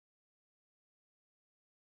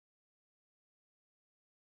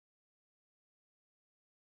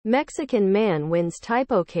Mexican man wins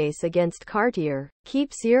typo case against Cartier,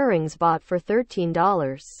 keeps earrings bought for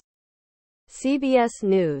 $13. CBS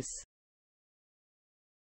News.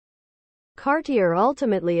 Cartier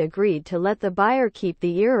ultimately agreed to let the buyer keep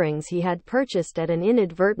the earrings he had purchased at an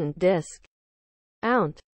inadvertent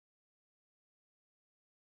discount.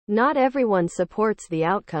 Not everyone supports the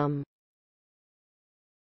outcome.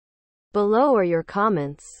 Below are your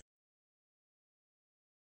comments.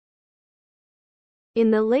 In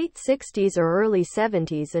the late 60s or early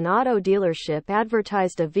 70s, an auto dealership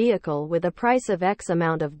advertised a vehicle with a price of X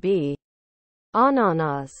amount of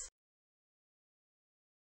bananas.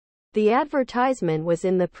 The advertisement was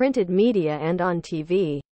in the printed media and on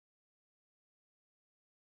TV.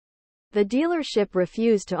 The dealership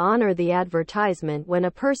refused to honor the advertisement when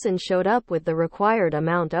a person showed up with the required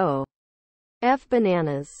amount of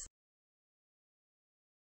bananas.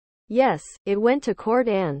 Yes, it went to court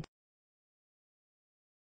and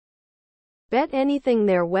bet anything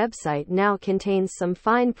their website now contains some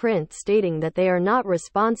fine print stating that they are not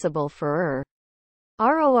responsible for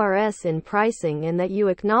RORS in pricing and that you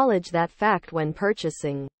acknowledge that fact when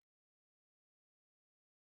purchasing.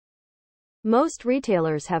 Most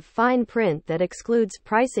retailers have fine print that excludes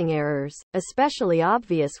pricing errors, especially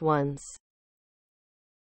obvious ones.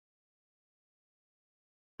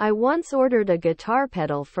 I once ordered a guitar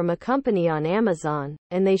pedal from a company on Amazon,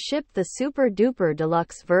 and they shipped the super duper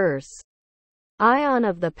deluxe version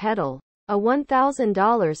of the pedal. A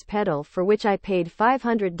 $1,000 pedal for which I paid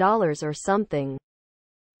 $500 or something.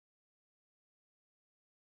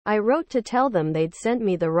 I wrote to tell them they'd sent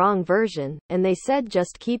me the wrong version, and they said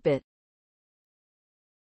just keep it.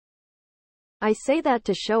 I say that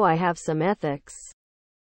to show I have some ethics.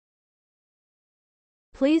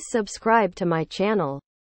 Please subscribe to my channel.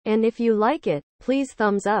 And if you like it, please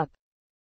thumbs up.